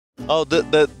Oh,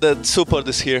 the support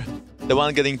is here. The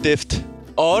one getting diffed.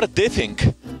 Or diffing.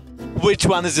 Which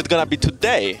one is it gonna be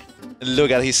today? Look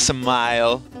at his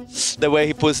smile. The way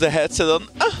he puts the headset on.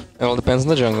 It all depends on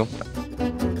the jungle.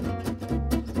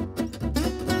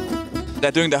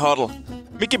 They're doing the hurdle.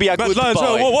 Mickey be a good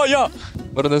boy. Yeah.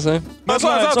 What did they say?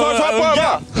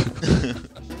 Yeah.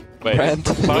 Wait. Brand.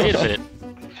 Wait a minute.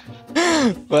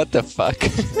 What the fuck?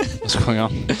 What's going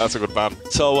on? That's a good ban.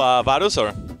 So, Varus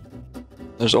or?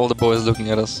 There's all the boys looking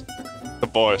at us. The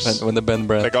boys. When the band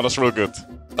brand. They got us real good.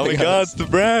 Oh my god, the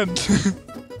brand.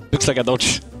 Looks like a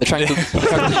dodge. They're trying to...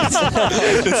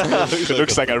 It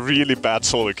looks like a really bad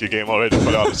solo queue game already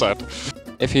for the other side.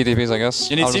 If he TPs, I guess.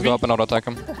 You need I'll just TP? go up and auto-attack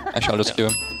him. Actually, I'll just queue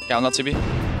him. Okay, I'll not TP. I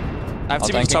have I'll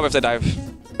TP tank to top him. if they dive.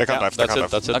 They can't dive, they that's can't it,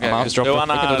 dive. that's it. Okay, I'm out. just drop Do you it.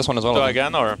 wanna We can do this one as well, do I think.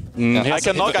 again or? Yeah. I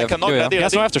cannot, Yeah. ready. He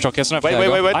has no aftershock, he has no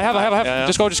aftershock. Wait. I have. Yeah.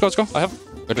 Just go. I have.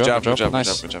 Good Good job. job.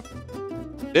 Nice. Good job.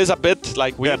 There's a bit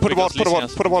like weird. Put a ward, because put a ward, Lee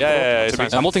Sin put a ward, has- put a ward. Yeah, it's fine.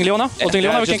 I'm ulting Leona. We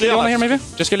can just kill Leona Leona. here maybe.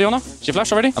 Just kill Leona. She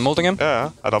flashed already. I'm ulting him. Yeah,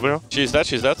 a W. She's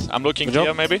dead. I'm looking Good job.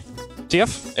 here maybe.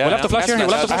 TF. We'll have to flash here. We'll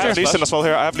have to I flash have here. Lee Sin as well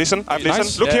here. I have Lee Sin.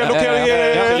 Nice. Look here, look here.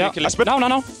 Yeah. I spit.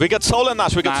 No. We get Soul and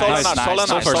Nash.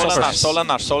 Nice. Soul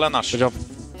and Nash. Good job.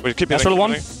 We keep Natural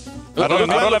one. I don't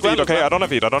have Eat, okay? I don't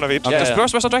have Eat. Yeah.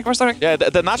 Where's the Drake? Where's the Drake? Yeah,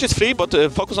 the Nash is free, but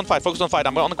focus on fight.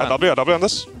 I'm on the A Gwen. W on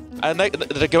this. And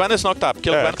the Gwen is knocked up.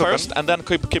 Kill Yeah, Gwen kill first, and then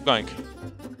keep going.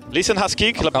 Lee Sin has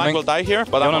Geek. coming. LeBlanc will die here,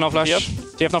 but Leona I'm no on flash.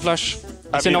 TF. TF no flash.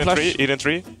 I have Sin no Eat in flash. 3. Eat in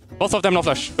 3. Both of them no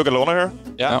flash. Look at Lona here.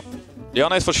 Yeah.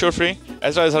 Leona is for sure free.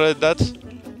 Ezra is already dead.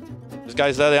 This guy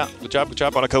is dead, yeah. Good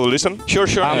job. Wanna kill Lee Sin? Sure.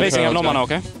 I'm Yeah, basing. I have no let's go. mana.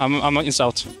 Okay. I'm in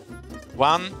south.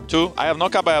 1, 2. I have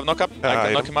knock up. I Yeah,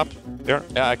 can knock him up. Here.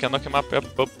 Yeah, I can knock him up. Yep.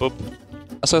 Boop.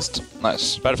 Assist.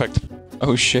 Nice. Perfect.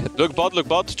 Oh shit. Look bot. We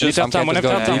need Just to have time. We need to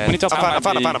have time. We need to have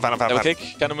time. I'm fine. double kick.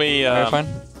 Can we... Are you fine?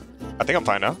 I think I'm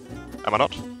fine now. Am I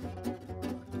not?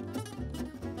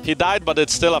 He died, but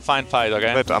it's still a fine fight,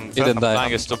 okay? Wait, I'm He didn't die.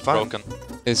 Flying is still fine. broken.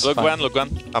 He's Look fine. Gwen.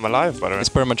 I'm alive, by the way. He's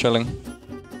perma chilling.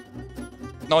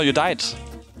 No, you died.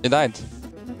 He died.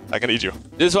 I can eat you.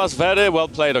 This was very well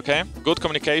played, okay? Good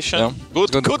communication. Yeah.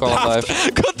 Good Good call draft.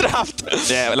 live. Good draft.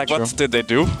 Yeah, like True. what did they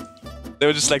do? They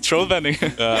were just like troll bending.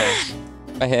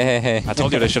 Hey. I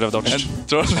told you they should have dodged.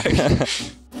 Troll like.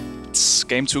 It's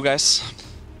game 2, guys.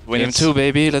 Win Game it. 2,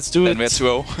 baby. Let's do And we're it.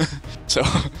 2-0. So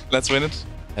let's win it.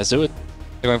 Let's do it.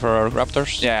 You're going for our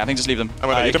Raptors? Yeah, I think just leave them. I'm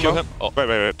gonna eat him kill now. him. Oh. Wait.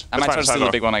 I Let's might find try to steal side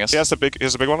the big one, I guess. He has a big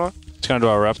one now. Just gonna do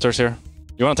our Raptors here.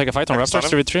 You wanna take a fight on I can Raptors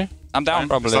stun him. 3v3? I'm down.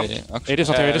 Probably. Stop. Actually. It is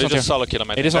not here. It is we not here. just solo kill him.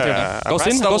 I It think. is not Yeah, here. Go Rest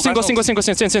Sin. double, Go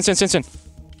rest Sin.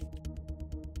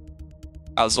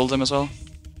 I'll ult him as well.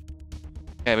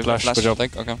 Okay, we Flash, flash. good job.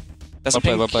 Take, okay. There's a Well played,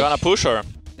 ping. well You played. wanna push or?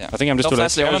 I think I'm just No too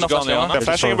flash, late. Leona, no Just go flash, on Leona. Leona. They're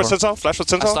flashing him with Sintel. Flash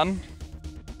with I Sintel. stun.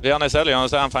 Leona is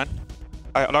there. I'm fine.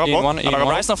 I knock Eat him one, both. eat I knock him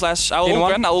one. Rise no flash. I'll In ult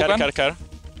one. Gwen. I'll ult Gwen. Care.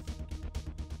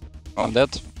 I'm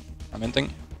dead. I'm inting.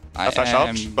 I flash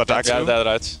out, but I Yeah, can. that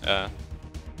right. Yeah.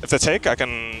 If they take, I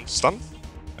can stun.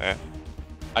 Yeah,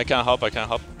 I can help.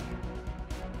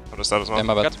 I'm just dead as Yeah, well.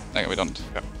 my bad. Okay, we don't.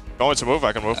 No one to move,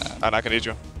 I can move, and I can eat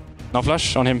you. No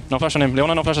flash on him.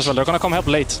 Leona no flash as well. They're gonna come help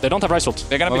late. They don't have Rise ult.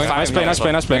 They're gonna be Okay. 5.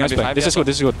 Nice play. This is good.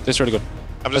 This is really good.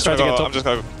 I'm just Let's try gonna to get go. top. I'm just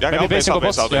gonna. Yeah, Maybe I'll base basing go out,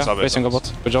 base bot. out, base Yeah, out, base basing go out.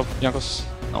 bot. Good job, Jankos.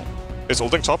 It's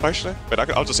holding top actually. Wait,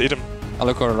 I'll just eat him. I'll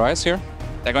look for a Rise here.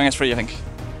 They're going as 3, I think.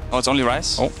 Oh, it's only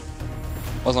Rise. Oh.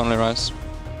 Was only Rise.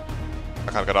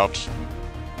 I can't get out.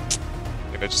 I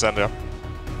think they just stand there.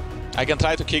 I can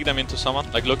try to kick them into someone.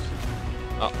 Like, look.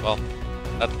 Oh, well.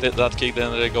 That kick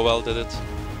didn't really go well, did it?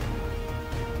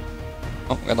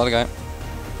 Oh, got another guy.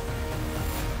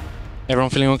 Everyone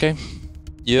feeling okay?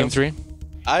 Yeah. Game 3.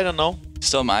 I don't know.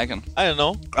 Still my icon. I don't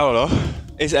know. I don't know.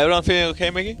 Is everyone feeling okay,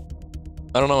 Mickey?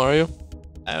 I don't know, are you?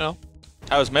 I don't know.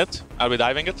 I was mid. I'll be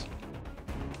diving it.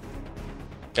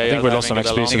 Okay, I think we lost some XP,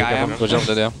 so we think I am. can Good job,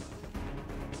 did you?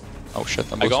 Oh shit,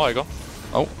 I'm I boosted.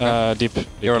 go. Oh, deep.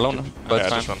 you're alone. But Yeah,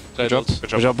 fine. this one. Good job. Good Good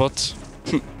job. job, bot.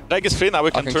 Drake is free now.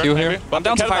 We can can turn queue maybe. here. But I'm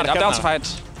down to Kernar, fight. I'm down to Kernar.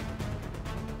 fight.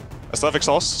 I still have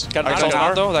exhaust. Kernar, They're going Kernar.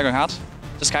 hard though. They're going hard.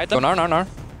 Just kite Go them. nar.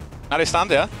 Now they stand,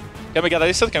 yeah? Can we get a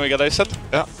reset?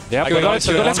 Yeah. Yeah, I we got got it.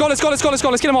 it. Let's go. Let's kill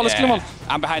them all. Let's kill them all.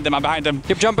 I'm behind them.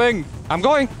 Keep jumping. I'm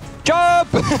going. Jump!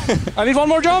 I need one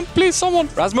more jump, please, someone.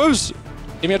 Rasmus!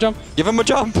 Give me a jump. Give him a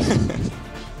jump.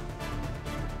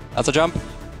 That's a jump.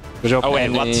 Good job. Oh, wait,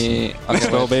 what? Okay, Let's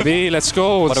go, baby. Let's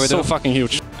go. What do we It's so do? fucking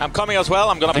huge. I'm coming as well.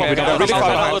 I'm gonna pop we it. don't Head have really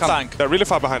far elbow behind. tank. They're really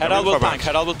far behind. Head They're really elbow far tank.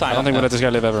 behind. Head elbow I don't tank. think we let this guy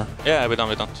live ever. Yeah, we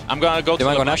don't. I'm gonna go to Do you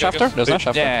want to go the Nash flank, I after? guess. There's Nash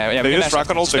after. Yeah. They we use can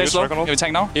Dragon ult, they stay use slow. Dragon ult. Can we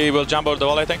tank now? He will jump over the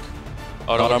wall, I think.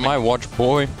 Or Not over on me. my watch,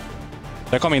 boy.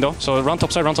 They're coming though, so run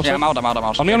top side, run top Yeah, side. I'm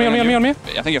out. On me. I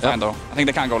think you're fine though. I think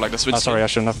they can't go like this. Oh, sorry, I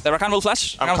shouldn't have. The Rakan will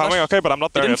flash. I'm coming, okay, but I'm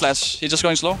not He there didn't yet. flash. He's just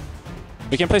going slow.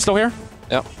 We can play slow here.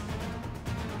 Yeah.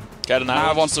 Get an Now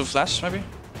arrow. wants to flash, maybe.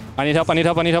 I need help.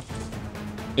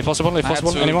 If possible,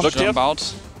 anyone. Look here. Jump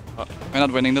out. We're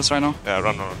not winning this right now. Yeah,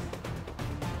 run.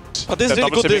 But this is They're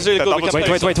really good, this is really double good. We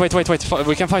teaming. can play. Wait.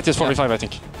 We can fight this 45, I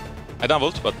think. I don't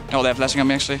vote, but Oh, they're flashing on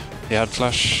me actually. He had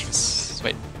flash.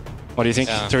 Wait. What do you think?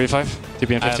 Yeah. 35?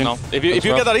 TP in I 15? don't know. If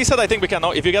you get a reset, I think we can.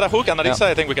 No, if you get a hook and a reset,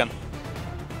 I think we can.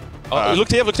 Oh, look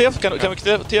TF. Can we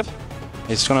clear TF?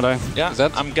 He's gonna die. Yeah, Is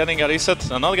that- I'm getting a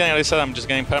reset. I'm not getting a reset, I'm just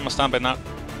getting perma stun right now.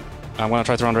 I'm gonna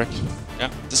try to run Drake.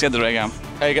 Just get the ray arm.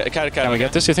 Hey, carry. Can we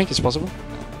get this, you think? It's possible?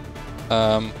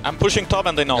 I'm pushing top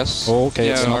and they know. Yes. Oh, okay,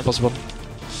 Yeah, it's not hard. possible.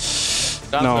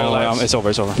 Down for your No, lives. it's over.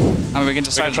 I mean, we can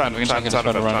just We can try and we can try try. and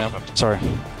try to run, try. Sorry.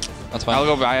 That's fine. I'll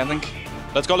go by, I think.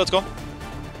 Let's go.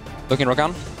 Looking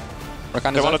Rakan.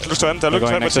 Rakan They is want out. to look to end. They We're look to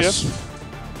going end with Nexus. CS.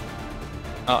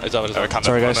 Oh, it's over. Yeah, we can't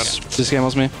Sorry, run guys. in. This game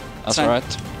was me. That's Fine.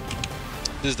 alright.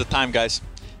 This is the time, guys.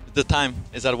 The time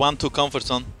is our 1-2 comfort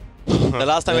zone. The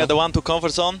last time we had the 1-2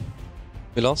 comfort zone,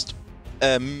 We lost.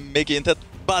 Mickey entered.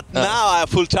 But now I have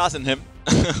full trust in him.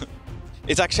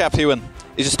 It's actually a free win.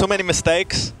 It's just too many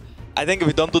mistakes. I think if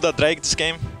we don't do that Drake this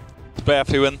game, it's probably a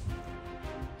free win.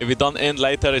 If we don't end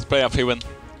later, it's probably a free win.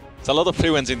 It's a lot of free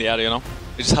wins in the air, you know?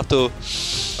 We just have to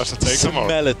Does it take them or?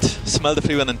 smell it. Smell the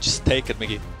free win and just take it,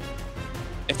 Mickey.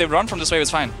 If they run from this wave,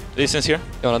 it's fine. Distance here.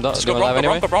 You wanna Just do go you wanna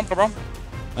dive Brom. anyway?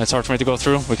 It's hard for me to go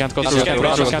through. We can't go It's through.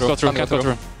 okay, Can't go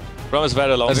through. Rom is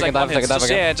very low. Let's It's can like dive, one take a hit. dive Just,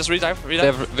 again. yeah, just redive. They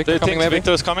have Do Victor you coming think maybe?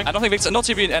 Victor is coming? I don't think Victor, not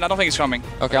TP, and I don't think he's coming.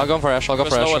 Okay, I'll go for Ash. I'll go Go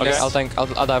for Ash. slow, Okay, yes.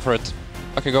 I'll dive for it.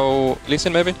 Okay, go Lee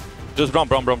Sin maybe? Just Brom.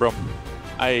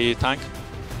 I tank.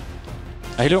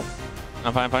 I heal you.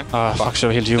 I'm fine. Ah, fuck, should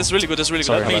have healed you. This is really good, this is really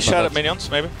Sorry. good. Let me about share that. minions,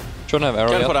 maybe. Shouldn't have arrow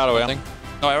Careful yet. arrow, I yeah. think.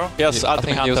 No arrow? Yes, I ultimate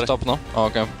think he hunter. used top now. Oh,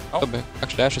 okay. Oh. Could be.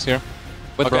 Actually, Ash is here.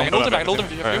 With Okay. I can Brom. ult him, I can ult him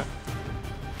if you have Yeah. you.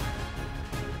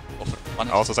 One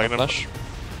hit. Also taking him. Flash.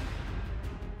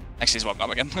 Actually, he's walking up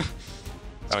again. Kind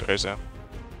of crazy, yeah.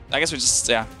 I guess we just,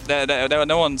 yeah. There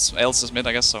no one else is mid,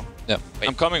 I guess, so. Yeah.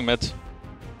 I'm coming mid.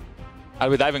 Are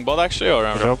we diving bot actually or?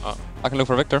 Sure. Oh, I can look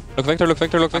for Victor. Look Victor.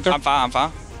 I'm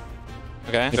far.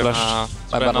 okay. He flashed. My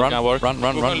It's bad, not gonna work. run.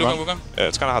 Wukong. Yeah,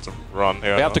 it's kind of hard to run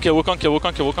here. We have to now. kill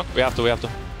Wukong. We have to.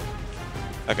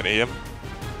 I can E him.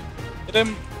 Hit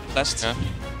him. Flashed. Yeah.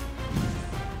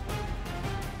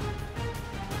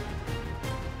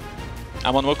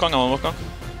 I'm on Wukong.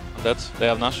 I'm dead. They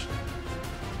have Nash.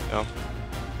 Yeah.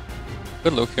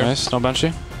 Good look here. Nice, no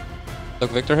Banshee.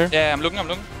 Look Victor here. Yeah, I'm looking. I'm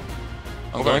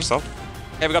Going going. stuff.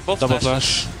 Yeah, we got both Double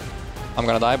flashes. flash. I'm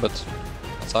gonna die, but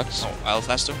that sucks. Oh, I'll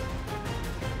flash too.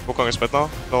 Wukong is mid now.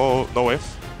 No wave.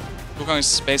 Wukong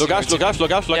is basically...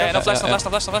 Look out. Yeah, no flash, yeah.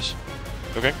 no flash.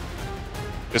 Okay.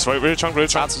 It's really chunk.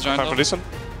 Chance to join Time for though. Lee Sin.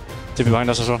 TP behind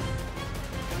us as well.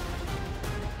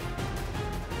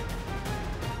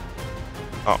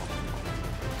 Oh.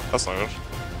 That's not good.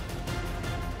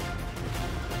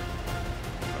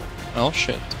 Oh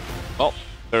shit.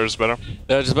 There's better.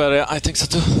 They're just better. Yeah, I think so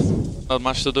too. Not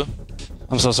much to do.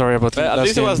 I'm so sorry about But at last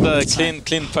least it game. was the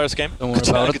clean first game. Don't worry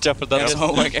about it. Good job for that. That's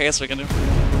homework, I guess we can do.